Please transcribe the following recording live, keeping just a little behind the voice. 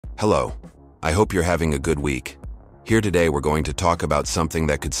Hello. I hope you're having a good week. Here today we're going to talk about something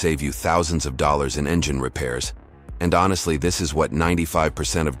that could save you thousands of dollars in engine repairs. And honestly, this is what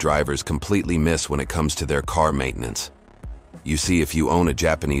 95% of drivers completely miss when it comes to their car maintenance. You see, if you own a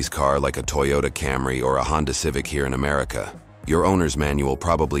Japanese car like a Toyota Camry or a Honda Civic here in America, your owner's manual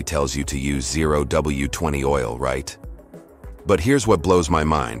probably tells you to use 0W-20 oil, right? But here's what blows my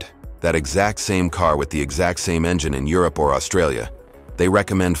mind. That exact same car with the exact same engine in Europe or Australia, they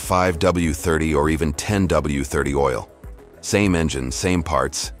recommend 5W-30 or even 10W-30 oil. Same engine, same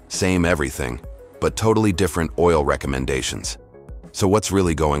parts, same everything, but totally different oil recommendations. So what's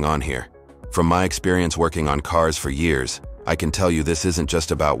really going on here? From my experience working on cars for years, I can tell you this isn't just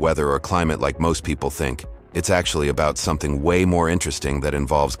about weather or climate like most people think. It's actually about something way more interesting that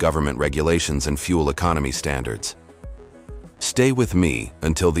involves government regulations and fuel economy standards. Stay with me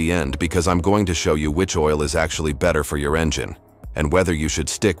until the end because I'm going to show you which oil is actually better for your engine, and whether you should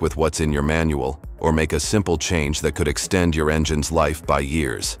stick with what's in your manual or make a simple change that could extend your engine's life by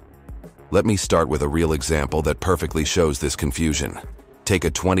years. Let me start with a real example that perfectly shows this confusion. Take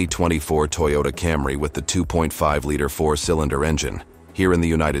a 2024 Toyota Camry with the 2.5-liter four-cylinder engine. Here in the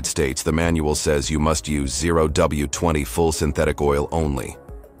United States, the manual says you must use 0W-20 full synthetic oil only.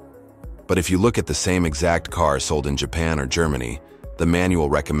 But if you look at the same exact car sold in Japan or Germany, the manual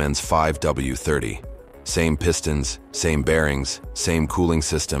recommends 5W-30. Same pistons, same bearings, same cooling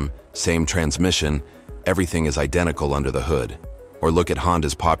system, same transmission, everything is identical under the hood. Or look at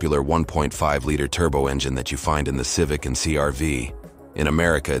Honda's popular 1.5-liter turbo engine that you find in the Civic and CR-V. In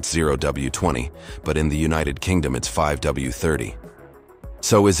America, it's 0W-20, but in the United Kingdom, it's 5W-30.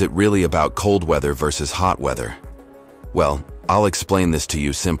 So is it really about cold weather versus hot weather? Well, I'll explain this to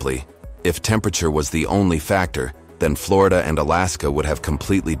you simply. If temperature was the only factor, then Florida and Alaska would have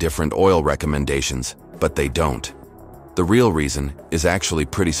completely different oil recommendations, but they don't. The real reason is actually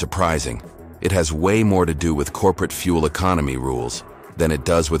pretty surprising. It has way more to do with corporate fuel economy rules than it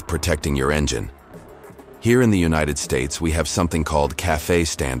does with protecting your engine. Here in the United States, we have something called CAFE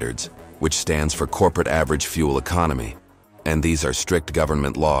standards, which stands for Corporate Average Fuel Economy. And these are strict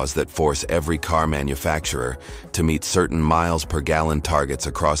government laws that force every car manufacturer to meet certain miles per gallon targets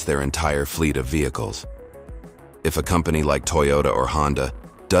across their entire fleet of vehicles. If a company like Toyota or Honda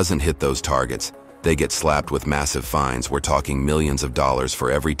doesn't hit those targets, they get slapped with massive fines. We're talking millions of dollars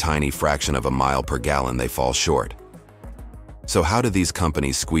for every tiny fraction of a mile per gallon they fall short. So how do these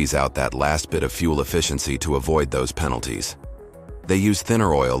companies squeeze out that last bit of fuel efficiency to avoid those penalties? They use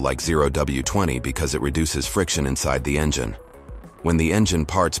thinner oil like 0W-20 because it reduces friction inside the engine. When the engine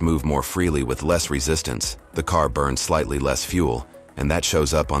parts move more freely with less resistance, the car burns slightly less fuel, and that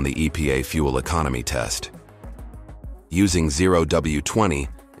shows up on the EPA fuel economy test. Using 0W-20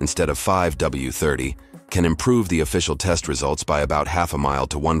 instead of 5W-30 can improve the official test results by about half a mile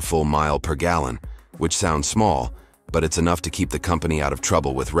to 1 full mile per gallon, which sounds small, but it's enough to keep the company out of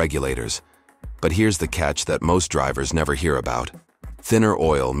trouble with regulators. But here's the catch that most drivers never hear about. Thinner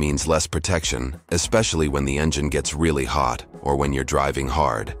oil means less protection, especially when the engine gets really hot or when you're driving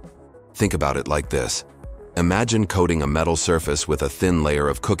hard. Think about it like this. Imagine coating a metal surface with a thin layer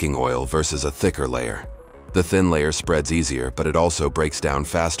of cooking oil versus a thicker layer. The thin layer spreads easier, but it also breaks down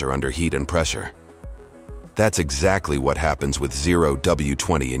faster under heat and pressure. That's exactly what happens with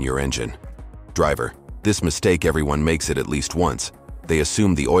 0W-20 in your engine. Driver, this mistake everyone makes it at least once. They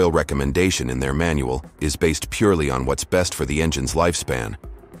assume the oil recommendation in their manual is based purely on what's best for the engine's lifespan,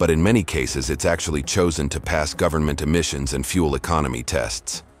 but in many cases it's actually chosen to pass government emissions and fuel economy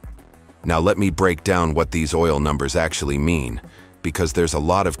tests. Now let me break down what these oil numbers actually mean, because there's a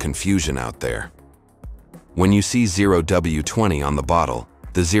lot of confusion out there. When you see 0W-20 on the bottle,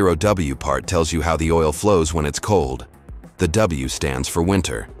 the 0W part tells you how the oil flows when it's cold. The W stands for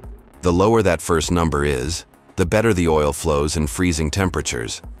winter. The lower that first number is, the better the oil flows in freezing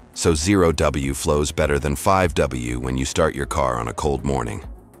temperatures. So 0W flows better than 5W when you start your car on a cold morning.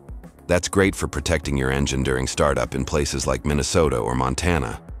 That's great for protecting your engine during startup in places like Minnesota or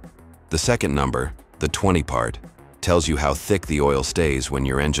Montana. The second number, the 20 part, tells you how thick the oil stays when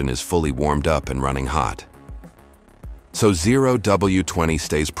your engine is fully warmed up and running hot. So 0W-20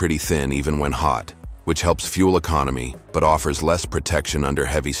 stays pretty thin even when hot, which helps fuel economy but offers less protection under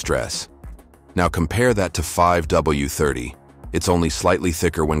heavy stress. Now compare that to 5W-30. It's only slightly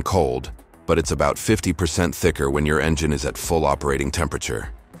thicker when cold, but it's about 50% thicker when your engine is at full operating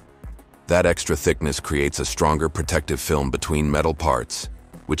temperature. That extra thickness creates a stronger protective film between metal parts,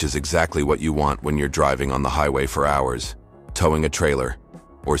 which is exactly what you want when you're driving on the highway for hours, towing a trailer,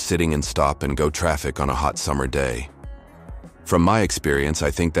 or sitting in stop-and-go traffic on a hot summer day. From my experience,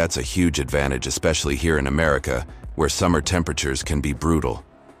 I think that's a huge advantage, especially here in America, where summer temperatures can be brutal.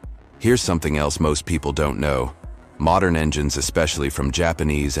 Here's something else most people don't know. Modern engines, especially from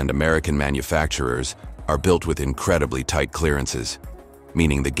Japanese and American manufacturers, are built with incredibly tight clearances,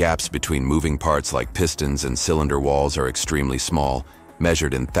 meaning the gaps between moving parts like pistons and cylinder walls are extremely small,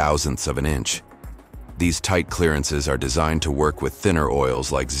 measured in thousandths of an inch. These tight clearances are designed to work with thinner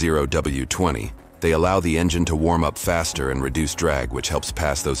oils like 0W-20. They allow the engine to warm up faster and reduce drag, which helps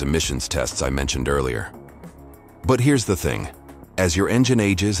pass those emissions tests I mentioned earlier. But here's the thing. As your engine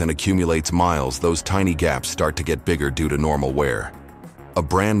ages and accumulates miles, those tiny gaps start to get bigger due to normal wear. A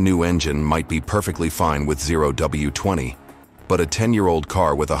brand new engine might be perfectly fine with 0W-20, but a 10-year-old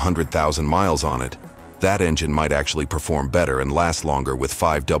car with 100,000 miles on it, that engine might actually perform better and last longer with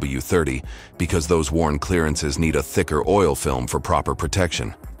 0W-30 because those worn clearances need a thicker oil film for proper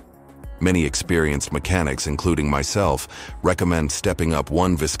protection. Many experienced mechanics, including myself, recommend stepping up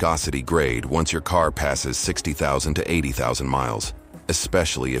one viscosity grade once your car passes 60,000 to 80,000 miles,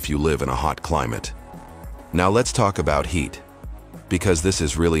 especially if you live in a hot climate. Now let's talk about heat, because this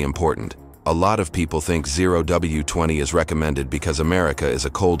is really important. A lot of people think 0W-20 is recommended because America is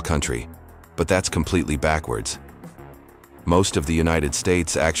a cold country, but that's completely backwards. Most of the United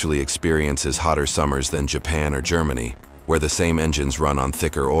States actually experiences hotter summers than Japan or Germany, where the same engines run on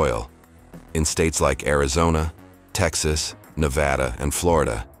thicker oil. In states like Arizona, Texas, Nevada, and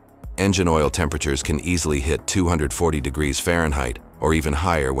Florida, engine oil temperatures can easily hit 240 degrees Fahrenheit or even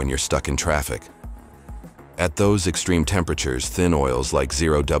higher when you're stuck in traffic. At those extreme temperatures, thin oils like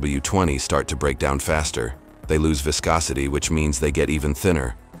 0W-20 start to break down faster. They lose viscosity, which means they get even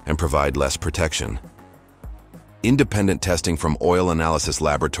thinner and provide less protection. Independent testing from oil analysis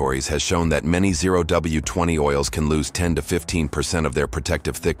laboratories has shown that many 0W-20 oils can lose 10 to 15% of their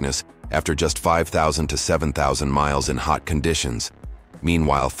protective thickness after just 5,000 to 7,000 miles in hot conditions.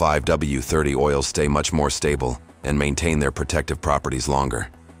 Meanwhile, 5W-30 oils stay much more stable and maintain their protective properties longer.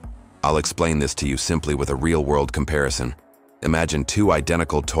 I'll explain this to you simply with a real-world comparison. Imagine two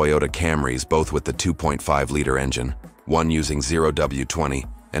identical Toyota Camrys, both with the 2.5-liter engine, one using 0W-20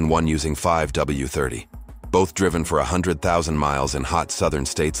 and one using 5W-30, both driven for 100,000 miles in hot southern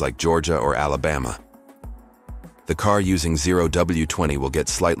states like Georgia or Alabama. The car using 0W-20 will get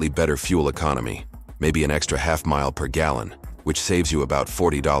slightly better fuel economy, maybe an extra half mile per gallon, which saves you about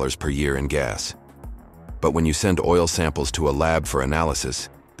 $40 per year in gas. But when you send oil samples to a lab for analysis,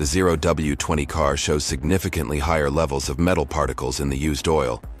 the 0W-20 car shows significantly higher levels of metal particles in the used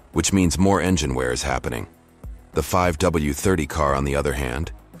oil, which means more engine wear is happening. The 5W-30 car, on the other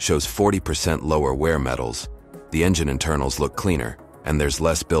hand, shows 40% lower wear metals. The engine internals look cleaner, and there's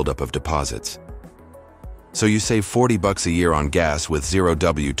less buildup of deposits. So you save $40 a year on gas with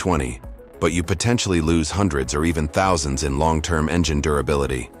 0W-20, but you potentially lose hundreds or even thousands in long-term engine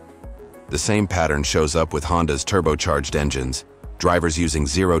durability. The same pattern shows up with Honda's turbocharged engines. Drivers using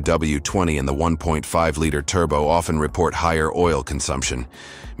 0W-20 and the 1.5-liter turbo often report higher oil consumption,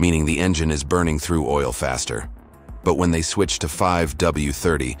 meaning the engine is burning through oil faster. But when they switch to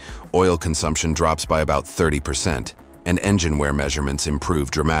 5W-30, oil consumption drops by about 30%, and engine wear measurements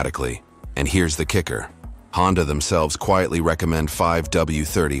improve dramatically. And here's the kicker. Honda themselves quietly recommend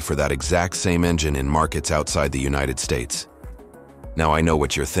 5W-30 for that exact same engine in markets outside the United States. Now I know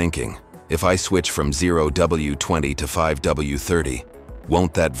what you're thinking. If I switch from 0W-20 to 5W-30,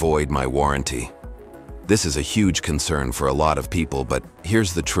 won't that void my warranty? This is a huge concern for a lot of people, but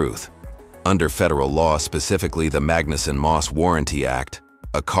here's the truth. Under federal law, specifically the Magnuson-Moss Warranty Act,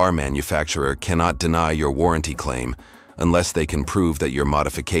 a car manufacturer cannot deny your warranty claim unless they can prove that your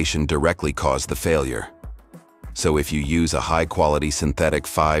modification directly caused the failure. So if you use a high-quality synthetic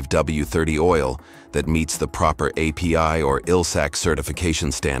 5W-30 oil that meets the proper API or ILSAC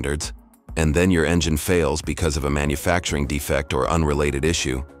certification standards, and then your engine fails because of a manufacturing defect or unrelated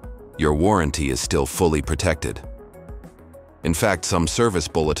issue, your warranty is still fully protected. In fact, some service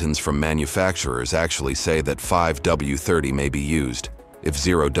bulletins from manufacturers actually say that 5W-30 may be used if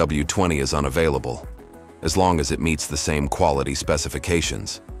 0W-20 is unavailable, as long as it meets the same quality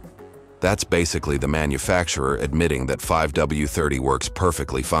specifications. That's basically the manufacturer admitting that 5W-30 works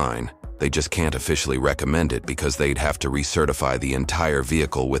perfectly fine. They just can't officially recommend it because they'd have to recertify the entire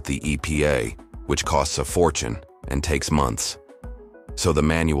vehicle with the EPA, which costs a fortune and takes months. So the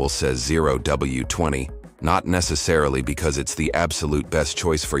manual says 0W-20, not necessarily because it's the absolute best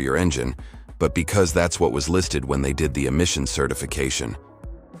choice for your engine, but because that's what was listed when they did the emissions certification.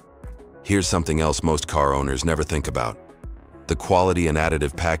 Here's something else most car owners never think about. The quality and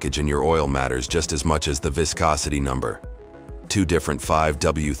additive package in your oil matters just as much as the viscosity number. Two different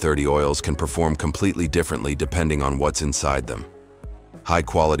 5W-30 oils can perform completely differently depending on what's inside them.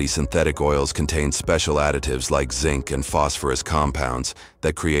 High-quality synthetic oils contain special additives like zinc and phosphorus compounds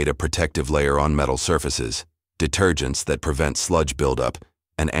that create a protective layer on metal surfaces, detergents that prevent sludge buildup,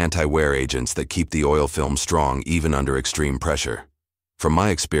 and anti-wear agents that keep the oil film strong even under extreme pressure. From my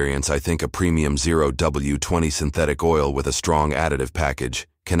experience, I think a premium 0W-20 synthetic oil with a strong additive package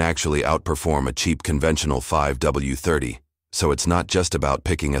can actually outperform a cheap conventional 5W-30. So it's not just about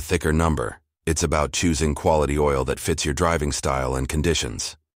picking a thicker number. It's about choosing quality oil that fits your driving style and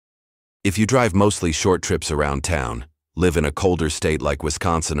conditions. If you drive mostly short trips around town, live in a colder state like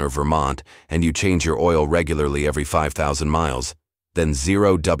Wisconsin or Vermont, and you change your oil regularly every 5,000 miles, then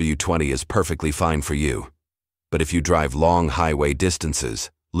 0W-20 is perfectly fine for you. But if you drive long highway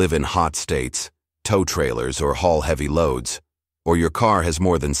distances, live in hot states, tow trailers or haul heavy loads, or your car has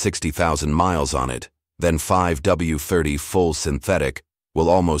more than 60,000 miles on it, then 5W-30 full synthetic will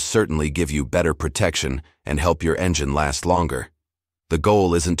almost certainly give you better protection and help your engine last longer. The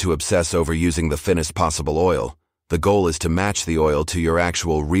goal isn't to obsess over using the thinnest possible oil. The goal is to match the oil to your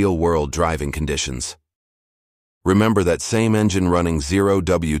actual real-world driving conditions. Remember that same engine running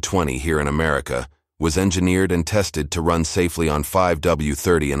 0W-20 here in America was engineered and tested to run safely on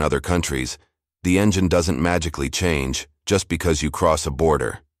 5W-30 in other countries. The engine doesn't magically change just because you cross a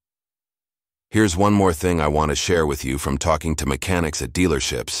border. Here's one more thing I want to share with you from talking to mechanics at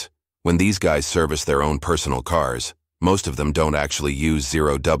dealerships. When these guys service their own personal cars, most of them don't actually use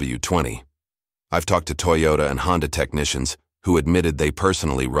 0W-20. I've talked to Toyota and Honda technicians who admitted they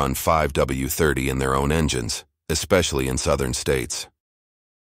personally run 5W-30 in their own engines, especially in southern states.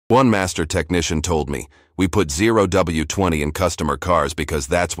 One master technician told me, "We put 0W-20 in customer cars because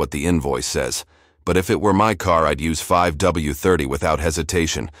that's what the invoice says. But if it were my car, I'd use 5W-30 without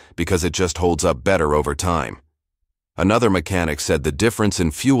hesitation because it just holds up better over time." Another mechanic said the difference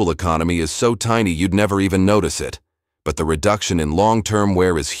in fuel economy is so tiny you'd never even notice it, but the reduction in long-term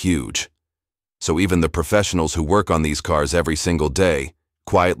wear is huge. So even the professionals who work on these cars every single day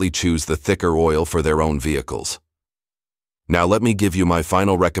quietly choose the thicker oil for their own vehicles. Now let me give you my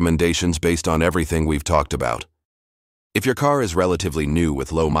final recommendations based on everything we've talked about. If your car is relatively new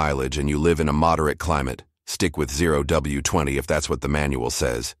with low mileage and you live in a moderate climate, stick with 0W-20 if that's what the manual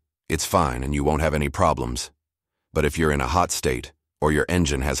says. It's fine and you won't have any problems. But if you're in a hot state, or your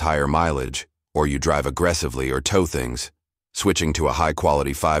engine has higher mileage, or you drive aggressively or tow things, switching to a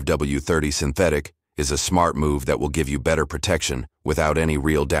high-quality 5W-30 synthetic is a smart move that will give you better protection without any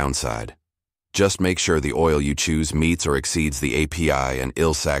real downside. Just make sure the oil you choose meets or exceeds the API and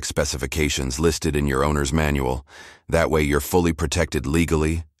ILSAC specifications listed in your owner's manual. That way you're fully protected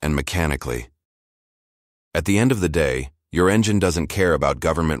legally and mechanically. At the end of the day, your engine doesn't care about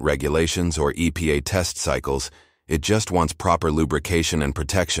government regulations or EPA test cycles. It just wants proper lubrication and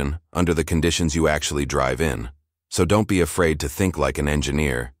protection under the conditions you actually drive in. So don't be afraid to think like an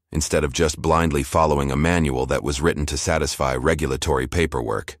engineer, instead of just blindly following a manual that was written to satisfy regulatory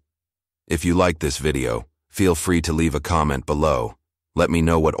paperwork. If you like this video, feel free to leave a comment below. Let me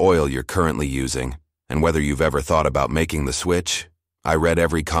know what oil you're currently using, and whether you've ever thought about making the switch. I read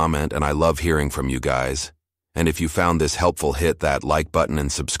every comment and I love hearing from you guys. And if you found this helpful, hit that like button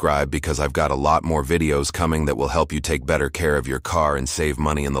and subscribe because I've got a lot more videos coming that will help you take better care of your car and save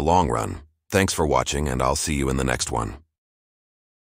money in the long run. Thanks for watching and I'll see you in the next one.